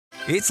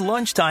It's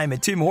lunchtime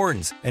at Tim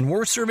Hortons, and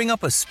we're serving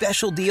up a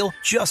special deal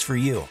just for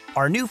you.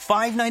 Our new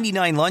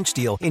 $5.99 lunch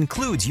deal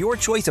includes your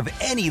choice of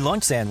any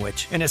lunch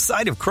sandwich and a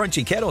side of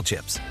crunchy kettle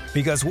chips.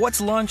 Because what's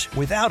lunch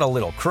without a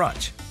little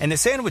crunch? And the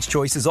sandwich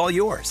choice is all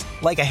yours,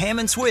 like a ham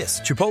and Swiss,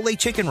 Chipotle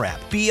chicken wrap,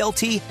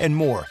 BLT, and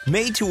more,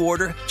 made to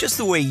order just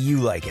the way you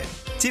like it.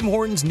 Tim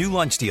Hortons' new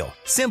lunch deal.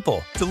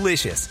 Simple,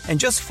 delicious, and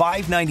just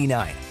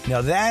 $5.99.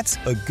 Now that's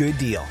a good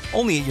deal.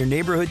 Only at your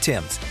neighborhood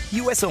Tim's.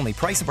 U.S. only.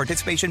 Price and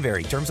participation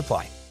vary. Terms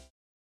apply.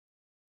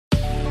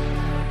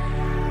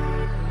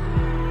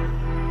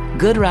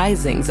 Good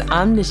Risings.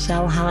 I'm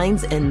Nichelle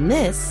Hines, and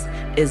this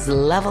is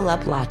Level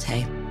Up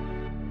Latte.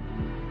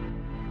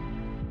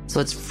 So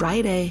it's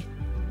Friday,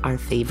 our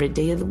favorite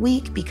day of the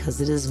week,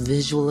 because it is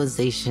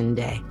Visualization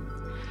Day.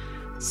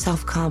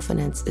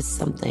 Self-confidence is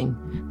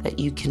something that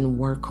you can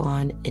work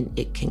on, and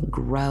it can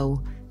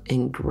grow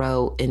and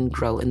grow and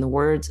grow. In the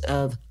words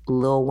of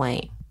Lil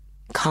Wayne,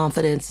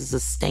 confidence is a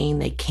stain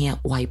they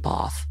can't wipe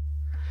off.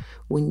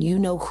 When you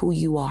know who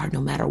you are, no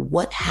matter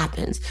what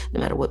happens, no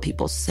matter what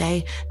people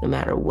say, no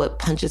matter what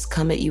punches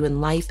come at you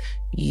in life,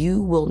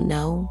 you will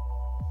know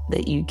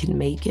that you can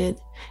make it,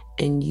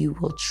 and you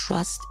will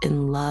trust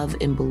and love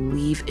and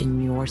believe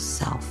in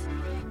yourself.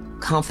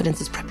 Confidence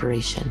is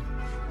preparation.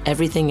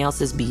 Everything else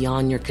is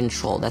beyond your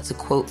control. That's a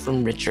quote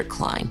from Richard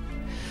Klein.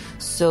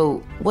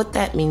 So what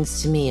that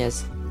means to me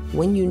is,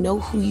 when you know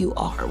who you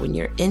are, when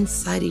you're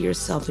inside of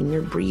yourself and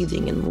you're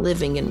breathing and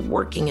living and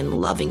working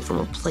and loving from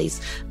a place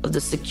of the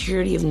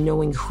security of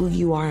knowing who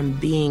you are and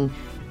being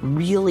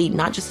really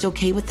not just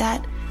okay with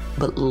that,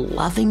 but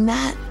loving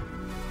that,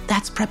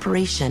 that's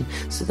preparation.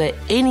 So that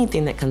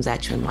anything that comes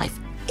at you in life,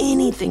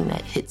 anything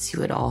that hits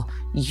you at all,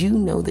 you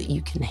know that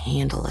you can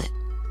handle it.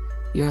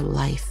 Your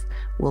life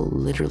will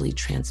literally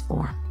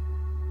transform.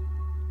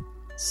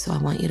 So I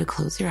want you to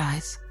close your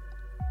eyes.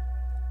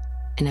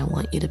 And I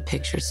want you to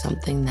picture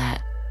something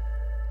that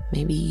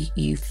maybe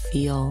you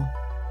feel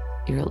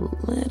you're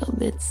a little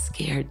bit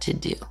scared to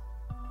do.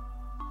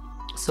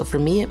 So for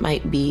me, it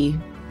might be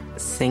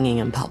singing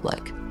in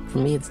public. For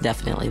me, it's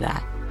definitely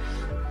that.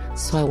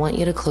 So I want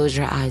you to close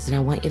your eyes, and I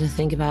want you to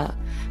think about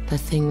the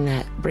thing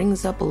that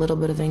brings up a little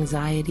bit of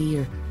anxiety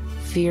or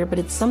fear, but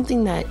it's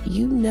something that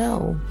you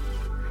know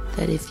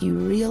that if you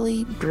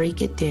really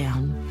break it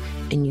down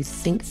and you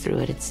think through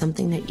it, it's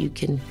something that you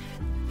can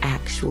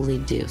actually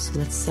do. So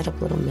let's set up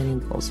little mini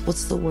goals.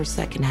 What's the worst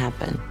that can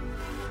happen?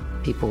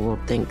 People will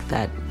think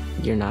that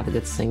you're not a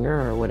good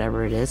singer or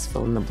whatever it is,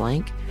 fill in the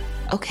blank.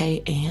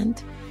 Okay, and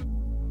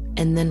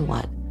then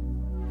what?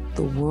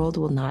 The world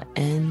will not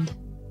end,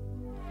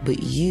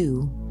 but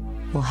you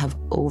will have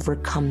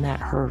overcome that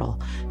hurdle.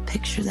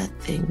 Picture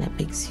that thing that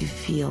makes you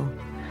feel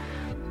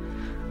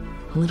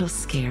a little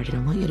scared,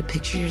 and I want you to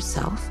picture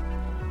yourself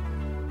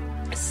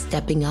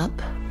stepping up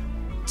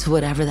to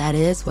whatever that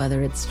is,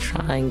 whether it's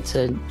trying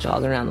to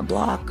jog around the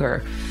block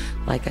or,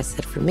 like I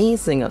said, for me,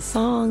 sing a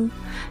song.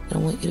 And I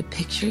want you to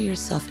picture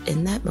yourself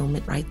in that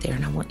moment right there.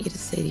 And I want you to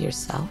say to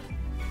yourself,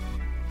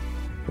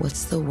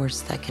 what's the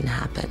worst that can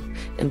happen?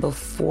 And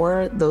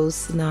before those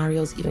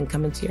scenarios even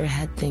come into your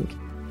head, think,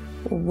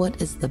 well,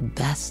 what is the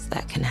best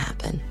that can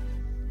happen?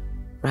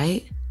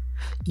 Right?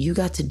 You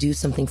got to do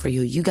something for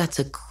you. You got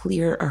to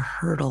clear a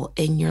hurdle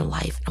in your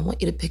life. I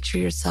want you to picture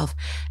yourself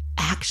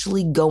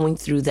actually going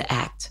through the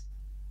act.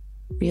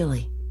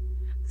 Really.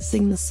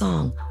 Sing the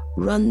song,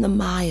 run the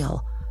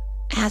mile,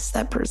 ask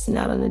that person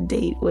out on a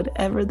date,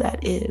 whatever that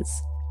is.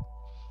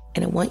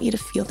 And I want you to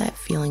feel that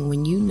feeling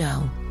when you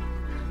know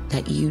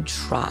that you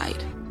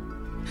tried,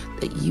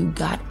 that you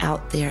got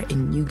out there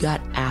and you got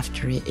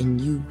after it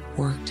and you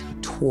worked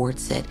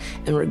towards it.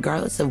 And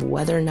regardless of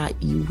whether or not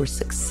you were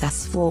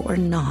successful or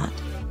not,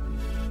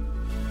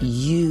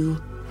 you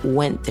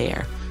went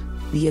there.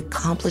 The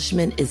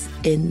accomplishment is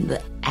in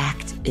the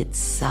act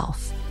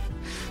itself.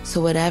 So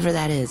whatever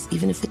that is,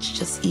 even if it's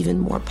just even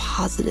more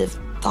positive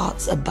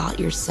thoughts about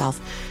yourself,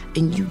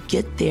 and you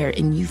get there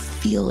and you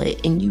feel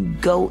it and you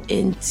go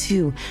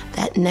into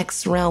that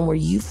next round where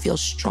you feel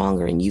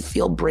stronger and you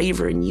feel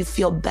braver and you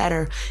feel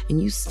better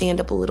and you stand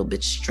up a little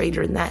bit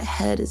straighter and that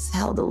head is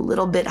held a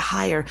little bit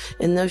higher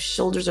and those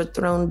shoulders are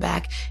thrown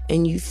back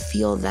and you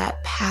feel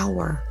that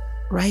power,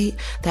 right?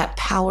 That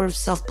power of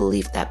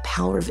self-belief, that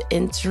power of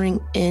entering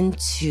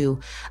into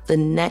the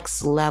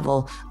next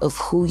level of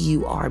who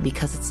you are,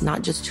 because it's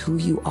not just who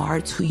you are,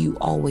 it's who you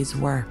always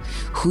were,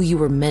 who you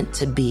were meant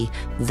to be.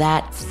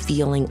 That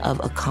feeling of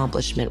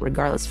accomplishment,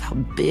 regardless of how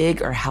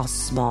big or how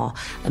small.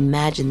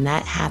 Imagine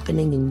that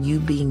happening and you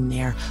being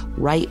there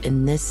right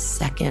in this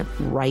second,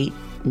 right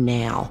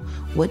now.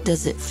 What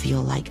does it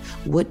feel like?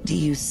 What do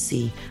you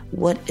see?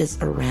 What is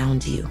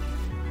around you?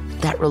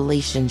 That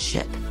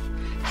relationship,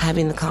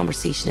 having the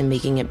conversation and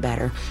making it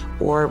better,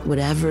 or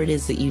whatever it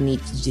is that you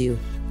need to do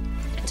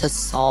to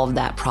solve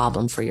that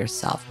problem for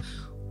yourself.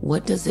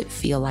 What does it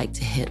feel like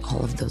to hit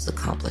all of those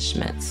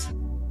accomplishments?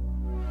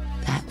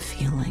 That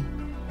feeling,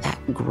 that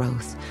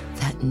growth,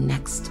 that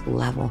next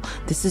level.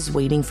 This is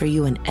waiting for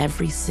you in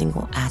every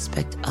single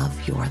aspect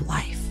of your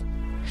life.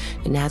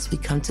 And as we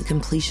come to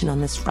completion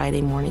on this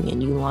Friday morning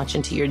and you launch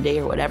into your day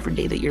or whatever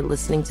day that you're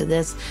listening to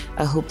this,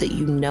 I hope that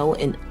you know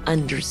and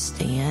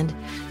understand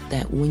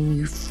that when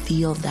you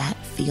feel that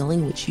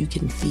feeling, which you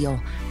can feel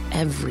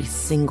every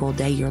single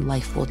day, your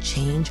life will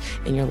change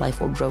and your life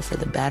will grow for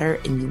the better,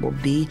 and you will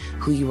be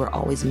who you were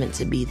always meant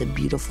to be, the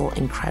beautiful,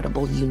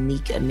 incredible,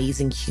 unique,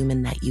 amazing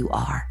human that you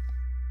are.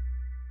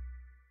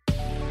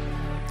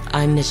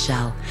 I'm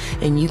Nichelle,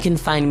 and you can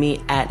find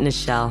me at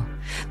Nichelle.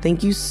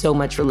 Thank you so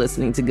much for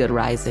listening to Good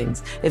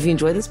Risings. If you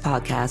enjoy this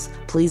podcast,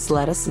 please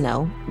let us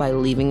know by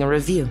leaving a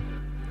review.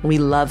 We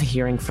love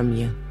hearing from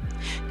you.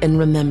 And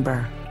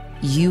remember,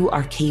 you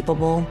are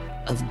capable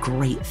of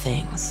great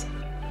things.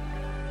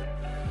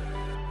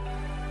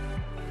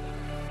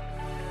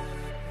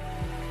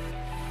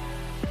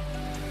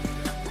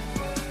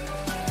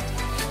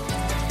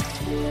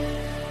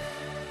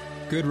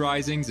 Good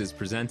Risings is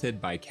presented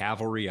by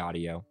Cavalry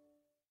Audio.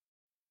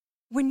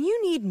 When you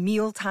need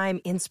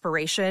mealtime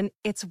inspiration,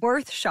 it's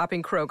worth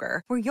shopping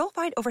Kroger, where you'll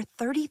find over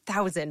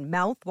 30,000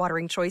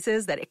 mouth-watering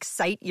choices that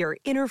excite your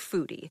inner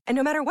foodie. And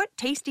no matter what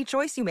tasty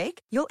choice you make,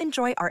 you'll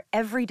enjoy our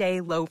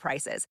everyday low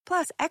prices,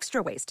 plus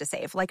extra ways to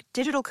save, like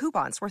digital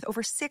coupons worth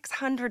over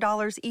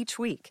 $600 each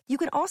week. You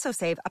can also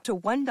save up to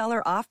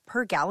 $1 off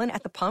per gallon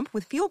at the pump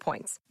with fuel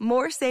points.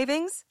 More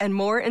savings and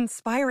more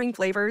inspiring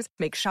flavors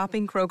make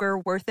shopping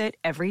Kroger worth it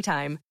every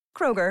time.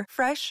 Kroger,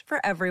 fresh for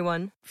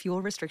everyone.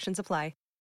 Fuel restrictions apply.